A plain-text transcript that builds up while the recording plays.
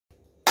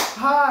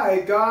Hi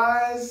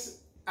guys,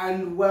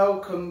 and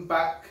welcome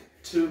back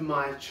to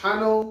my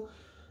channel.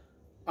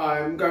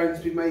 I'm going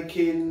to be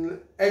making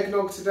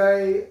eggnog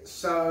today,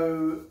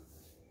 so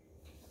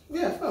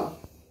yeah, well,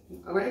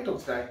 I made eggnog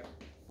today.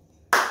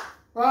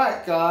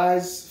 Right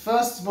guys,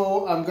 first of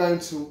all I'm going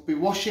to be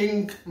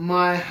washing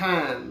my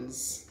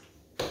hands.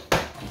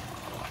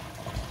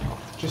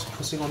 Just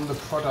putting on the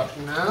product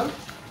now.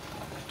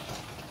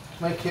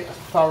 Make it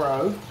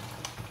thorough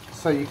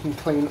so you can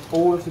clean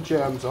all of the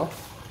germs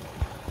off.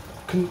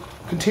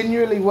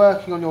 Continually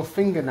working on your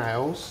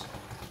fingernails.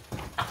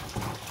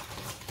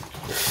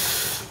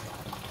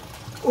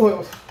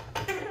 Oh,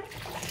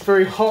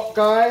 very hot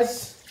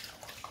guys.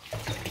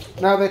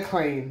 Now they're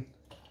clean.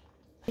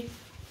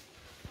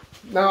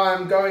 Now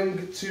I'm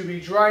going to be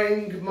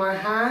drying my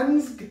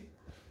hands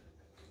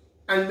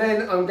and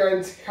then I'm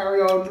going to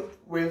carry on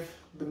with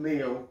the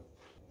meal.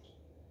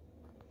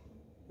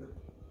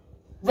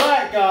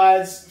 Right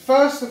guys,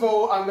 first of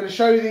all I'm going to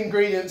show you the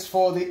ingredients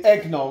for the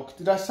eggnog.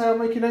 Did I say I'm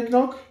making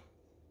eggnog?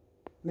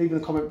 Leave in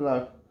the comment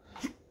below.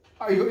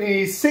 You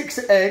need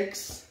 6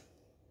 eggs.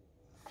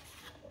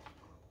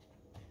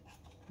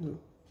 You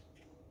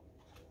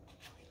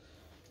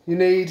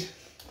need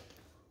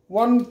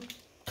 1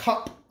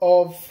 cup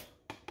of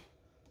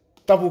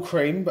double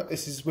cream, but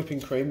this is whipping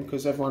cream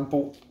because everyone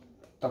bought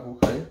double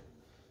cream.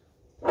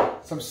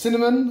 Some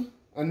cinnamon,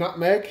 a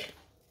nutmeg,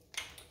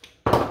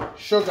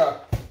 sugar,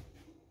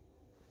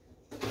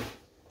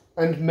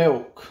 and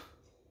milk,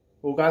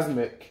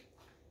 orgasmic.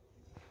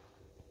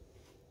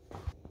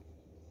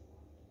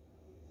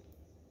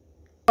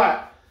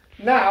 Right,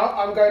 now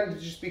I'm going to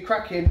just be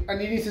cracking,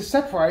 and you need to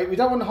separate. We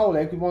don't want the whole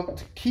egg, we want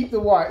to keep the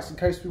whites in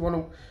case we want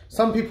to.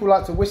 Some people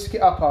like to whisk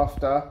it up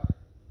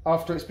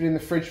after it's been in the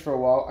fridge for a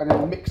while and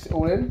then mix it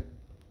all in.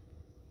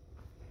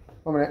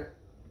 1 minute.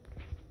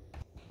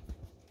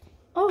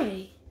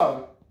 Oi.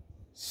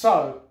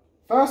 So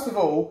first of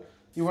all,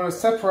 you want to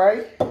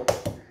separate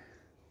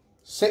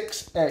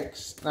 6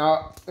 eggs.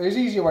 Now, there's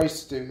easier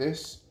ways to do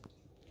this,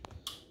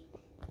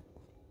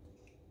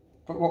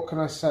 but what can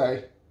I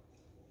say?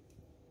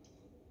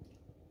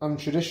 I'm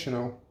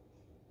traditional.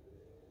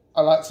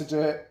 I like to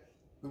do it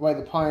the way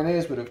the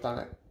pioneers would have done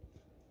it,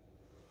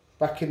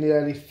 back in the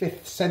early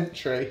 5th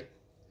century.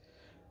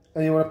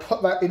 And you want to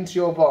put that into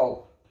your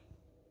bowl,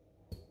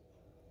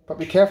 but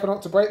be careful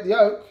not to break the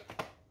yolk.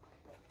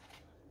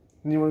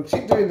 And you want to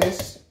keep doing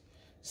this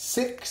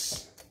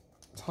 6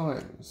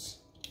 times.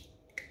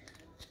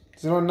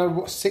 Does anyone know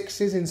what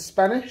 6 is in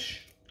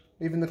Spanish?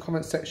 Leave in the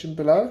comment section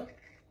below,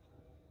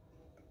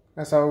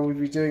 as I will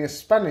be doing a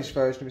Spanish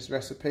version of this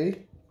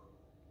recipe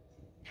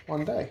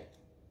one day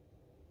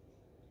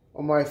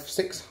on my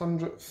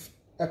 600th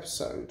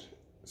episode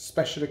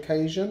special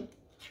occasion.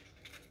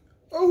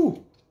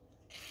 Oh,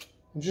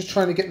 I'm just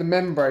trying to get the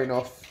membrane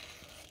off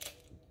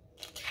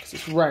because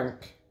it's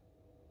rank.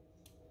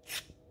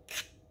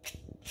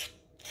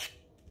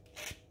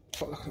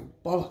 Got like a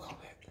bollock on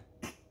it.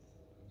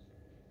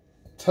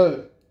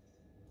 2.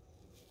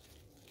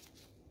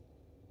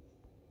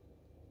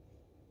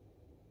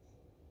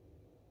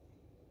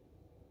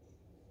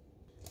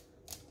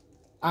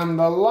 And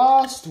the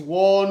last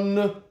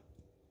one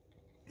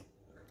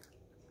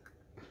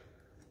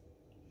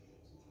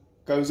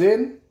goes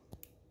in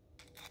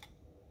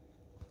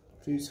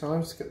a few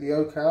times to get the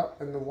yolk out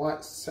and the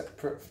whites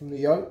separate from the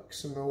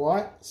yolks and the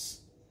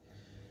whites.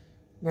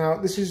 Now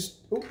this is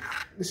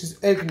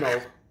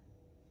eggnog.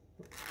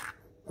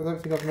 I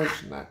don't think I've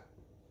mentioned that.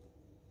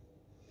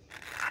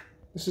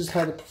 This is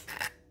how the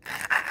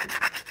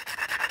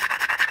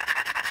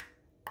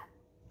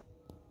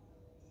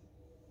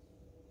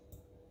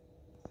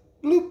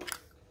bloop.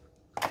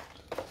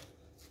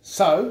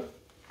 So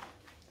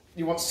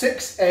you want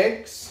 6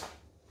 eggs.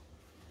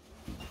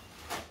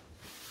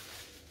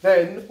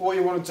 Then what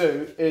you want to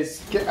do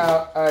is get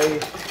out a,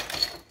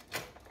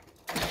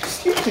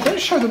 excuse me, don't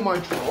show them my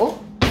drawer.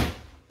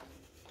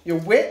 Your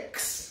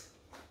wicks.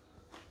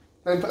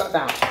 Then put that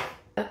down.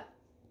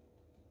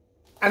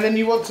 And then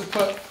you want to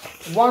put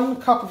 1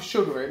 cup of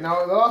sugar in.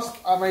 Now, the last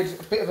I made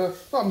a bit of a,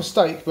 not a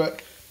mistake,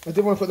 but I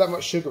didn't want to put that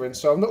much sugar in,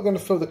 so I'm not going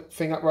to fill the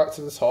thing up right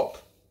to the top.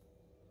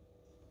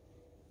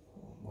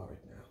 I'm worried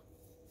now.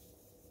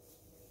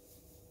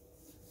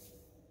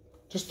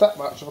 Just that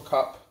much of a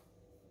cup.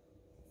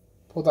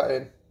 Pour that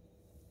in.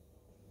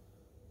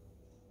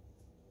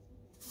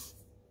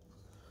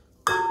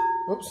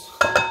 Oops.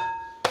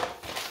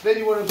 Then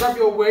you want to grab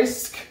your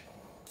whisk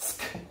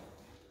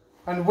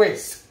and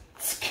whisk.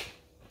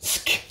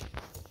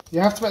 You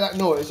have to make that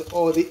noise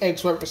or the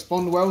eggs won't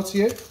respond well to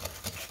you.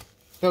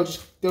 They'll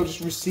just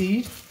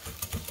recede.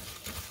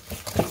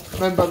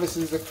 Remember, this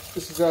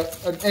is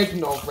an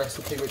eggnog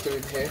recipe we're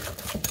doing here.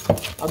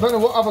 I don't know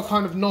what other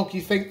kind of nog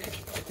you think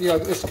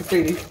this could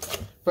be,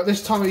 but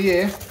this time of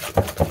year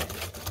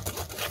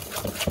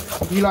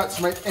you like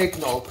to make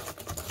eggnog.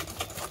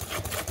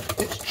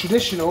 It's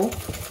traditional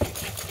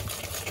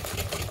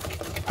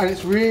and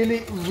it's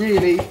really,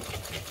 really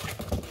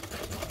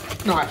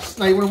nice.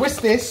 Now you want to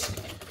whisk this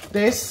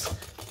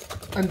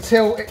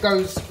until it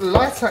goes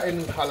lighter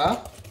in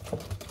colour,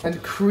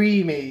 and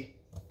creamy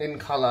in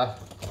colour.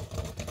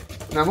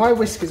 Now my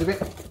whisk is a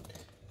bit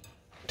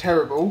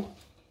terrible.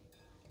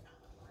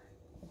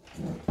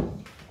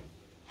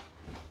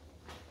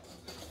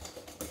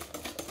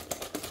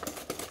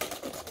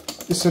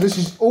 So this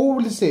is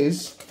all this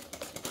is,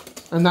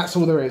 and that's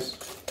all there is.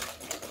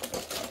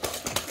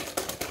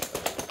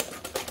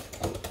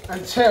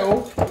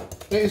 Until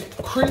it is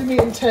creamy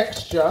in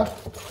texture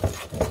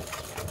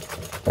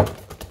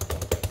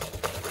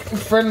and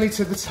friendly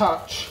to the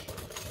touch.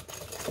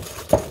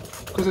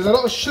 Because there's a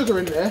lot of sugar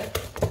in there.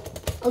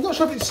 I'm not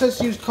sure if it says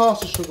to use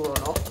caster sugar or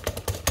not,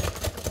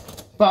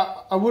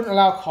 but I wouldn't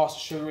allow caster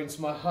sugar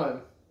into my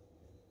home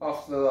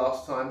after the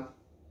last time.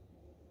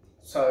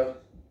 So,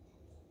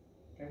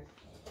 okay.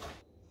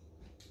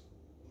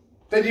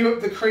 Then you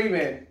put the cream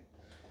in.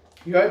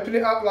 You open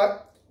it up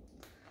like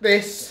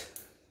this.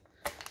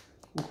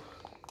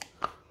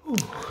 Ooh.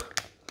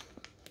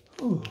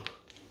 Ooh.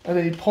 And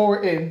then you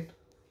pour it in.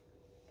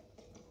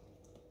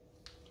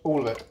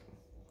 All of it.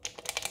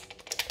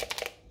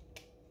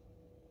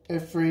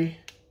 Every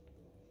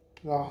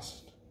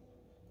last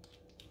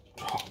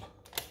drop.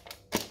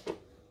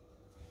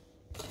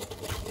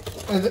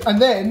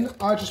 And then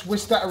I just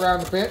whisk that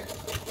around a bit.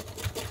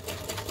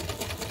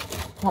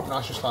 Might be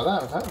nice just like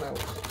that without milk.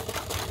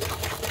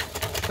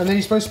 And then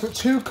you're supposed to put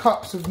 2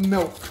 cups of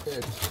milk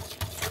in.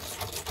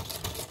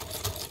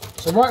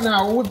 So right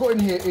now all we've got in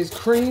here is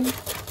cream,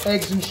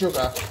 eggs and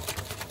sugar.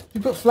 If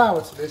you put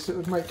flour to this, it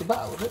would make the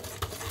batter, would it?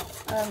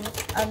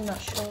 I'm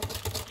not sure.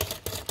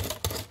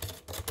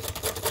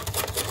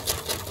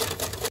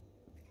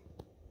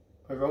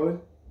 Are we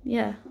rolling?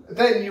 Yeah.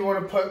 Then you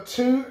want to put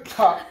 2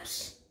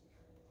 cups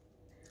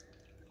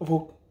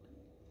of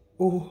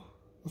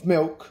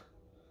milk.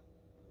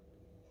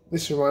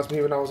 This reminds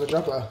me when I was a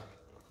juggler.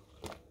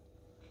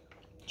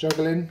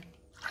 Juggling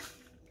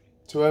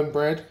to earn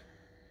bread.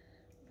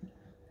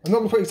 I'm not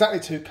going to put exactly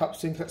 2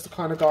 cups in because that's the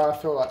kind of guy I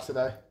feel like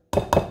today.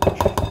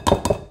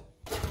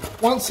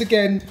 Once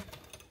again,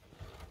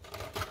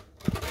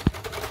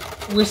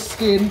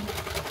 whisking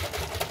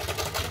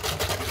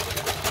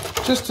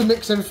just to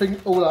mix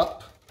everything all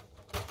up.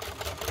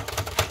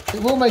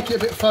 It will make it a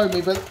bit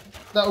foamy, but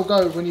that will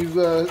go when you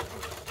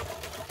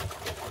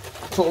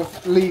sort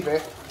of leave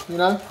it, you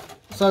know.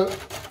 So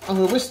I'm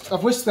going to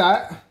I've whisked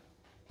that,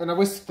 and I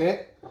whisked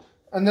it,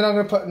 and then I'm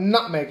going to put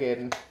nutmeg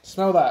in.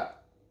 Smell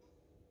that.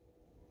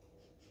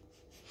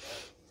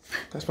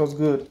 That smells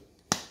good.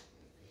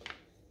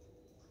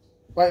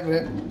 Wait a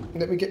minute,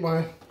 let me get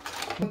my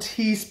 1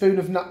 teaspoon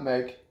of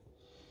nutmeg.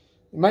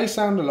 It may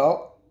sound a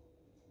lot.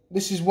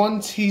 This is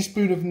 1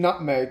 teaspoon of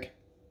nutmeg.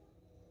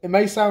 It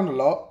may sound a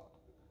lot,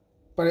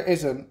 but it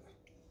isn't.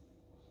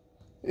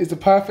 It is the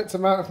perfect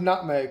amount of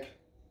nutmeg.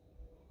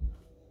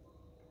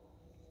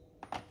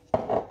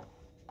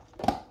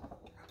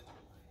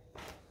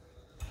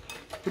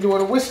 You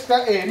want to whisk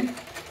that in,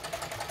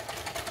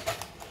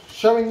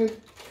 showing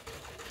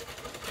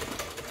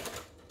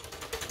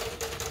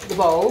the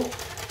bowl,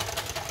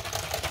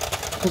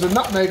 because the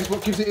nutmeg is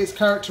what gives it its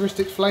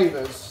characteristic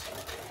flavours.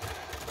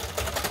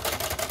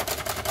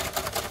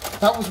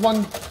 That was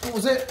what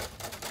was it?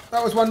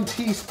 That was 1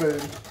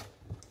 teaspoon.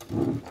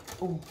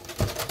 Ooh.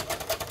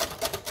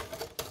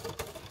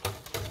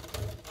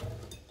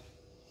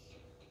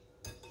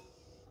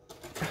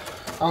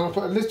 I'm going to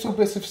put a little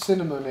bit of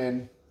cinnamon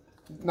in.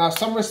 Now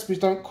some recipes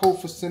don't call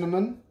for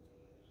cinnamon.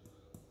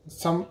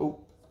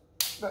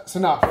 That's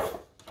enough.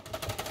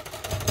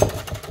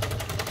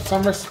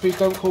 Some recipes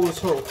don't call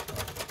at all.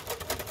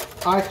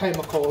 I came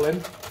a calling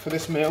for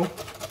this meal,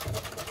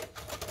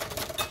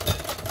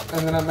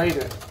 and then I made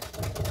it.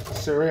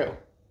 Surreal.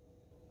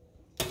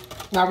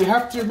 Now we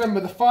have to remember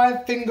the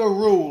 5-finger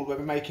rule when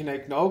we're making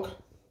eggnog.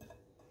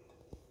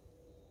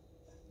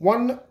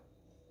 1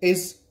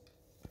 is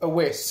a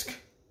whisk.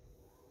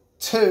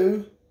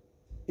 2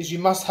 is you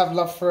must have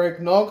love for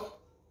eggnog.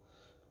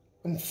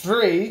 And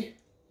 3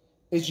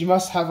 is you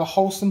must have a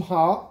wholesome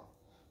heart.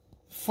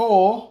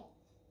 4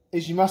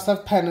 is you must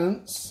have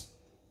penance.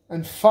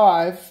 And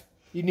 5,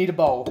 you need a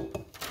bowl.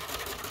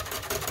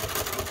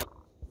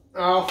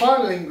 Our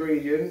final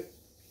ingredient,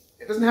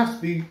 it doesn't have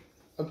to be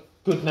a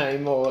good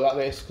name or like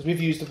this, because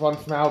we've used the one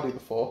from Aldi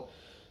before,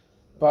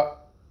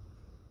 but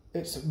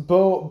it's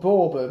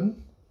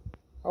bourbon,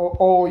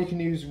 or you can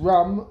use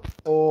rum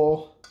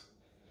or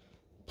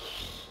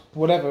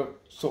whatever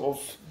sort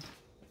of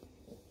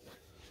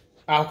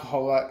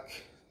alcohol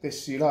like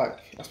this you like.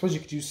 I suppose you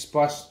could use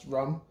spiced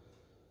rum,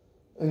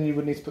 and you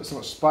would need to put so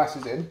much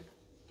spices in.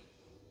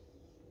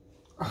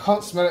 I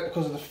can't smell it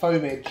because of the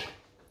foamage.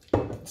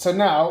 So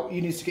now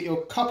you need to get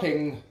your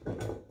cupping.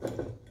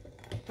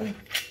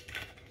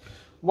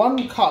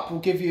 1 cup will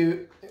give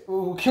you, it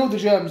will kill the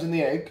germs in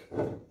the egg,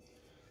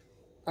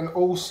 and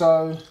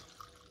also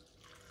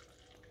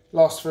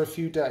last for a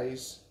few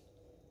days.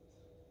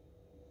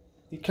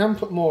 You can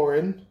put more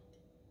in,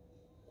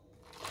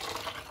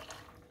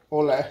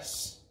 or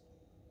less,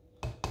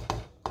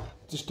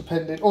 just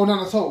depending, or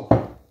none at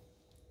all,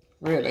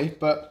 really.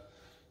 But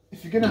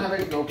if you're going to have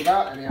eggnog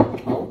without any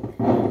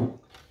alcohol,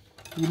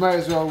 you may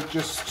as well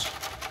just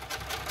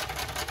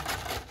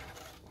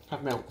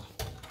have milk.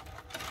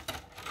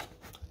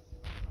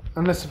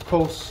 Unless, of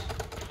course,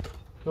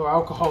 you're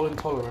alcohol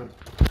intolerant.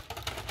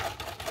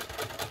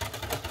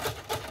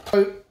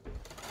 So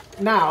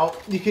now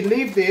you can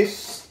leave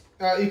this.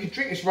 You could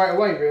drink this right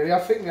away. Really, I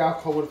think the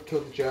alcohol would have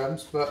killed the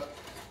germs, but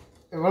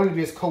it will only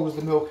be as cold as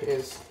the milk it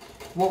is.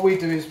 What we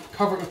do is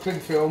cover it with cling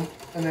film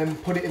and then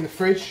put it in the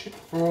fridge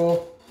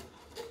for,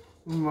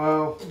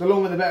 well, the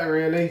longer the better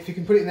really. If you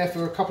can put it in there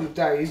for a couple of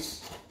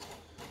days,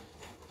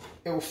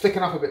 it will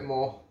thicken up a bit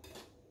more.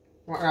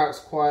 Right now it's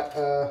quite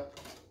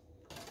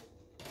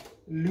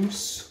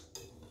loose.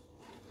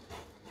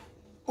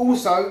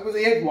 Also, with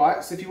the egg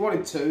whites, if you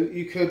wanted to,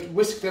 you could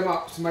whisk them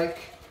up to make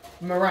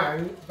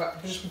meringue,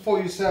 but just before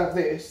you serve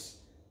this,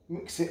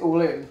 mix it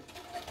all in.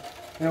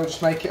 And it'll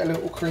just make it a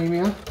little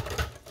creamier.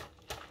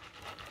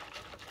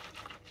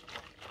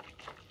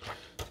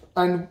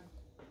 And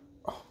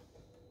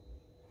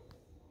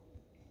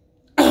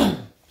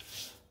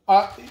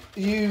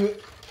to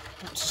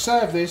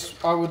serve this,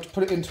 I would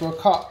put it into a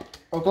cup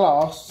or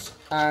glass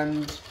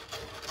and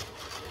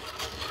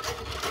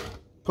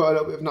put a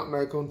little bit of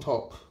nutmeg on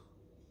top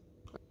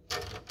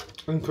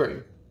and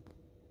cream.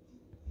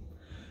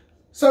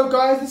 So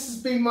guys, this has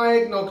been my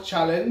eggnog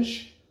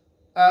challenge.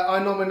 I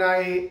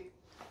nominate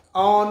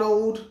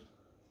Arnold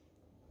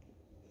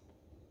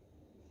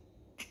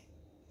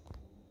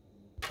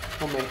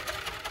or me.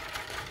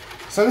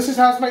 So this is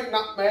how to make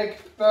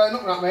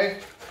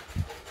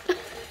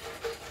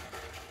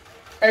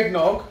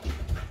eggnog.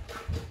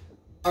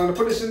 I'm going to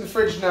put this in the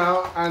fridge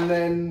now and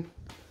then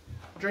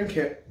drink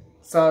it.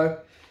 So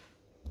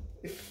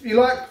if you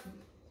like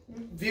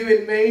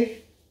viewing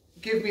me,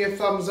 give me a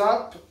thumbs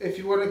up. If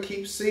you want to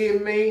keep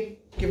seeing me,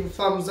 give a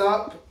thumbs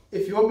up.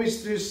 If you want me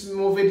to do some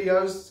more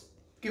videos,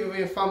 give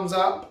me a thumbs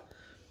up.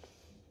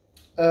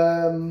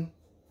 Or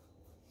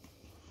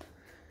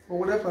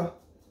whatever.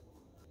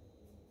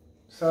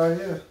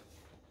 So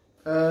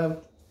yeah.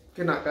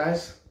 Good night,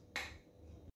 guys.